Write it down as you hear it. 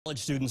College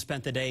students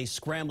spent the day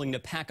scrambling to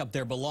pack up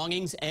their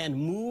belongings and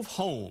move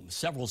home.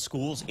 Several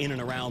schools in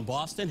and around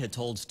Boston had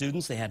told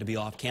students they had to be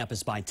off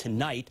campus by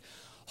tonight.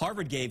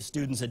 Harvard gave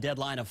students a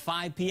deadline of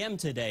 5 p.m.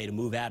 today to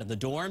move out of the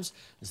dorms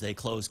as they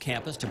close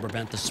campus to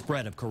prevent the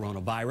spread of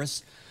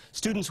coronavirus.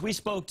 Students we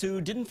spoke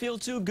to didn't feel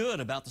too good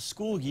about the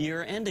school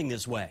year ending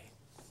this way.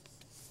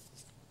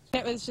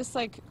 It was just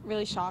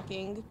really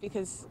shocking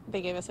because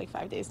they gave us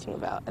 5 days to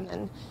move out,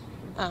 and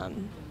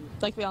then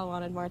we all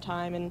wanted more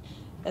time, and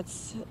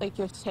it's you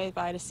have to say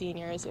bye to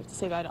seniors, you have to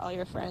say bye to all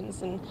your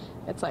friends, and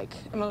it's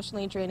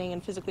emotionally draining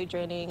and physically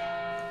draining.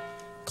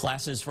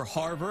 Classes for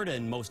Harvard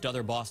and most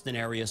other Boston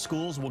area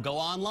schools will go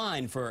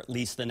online for at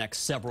least the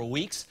next several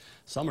weeks.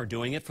 Some are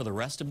doing it for the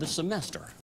rest of the semester.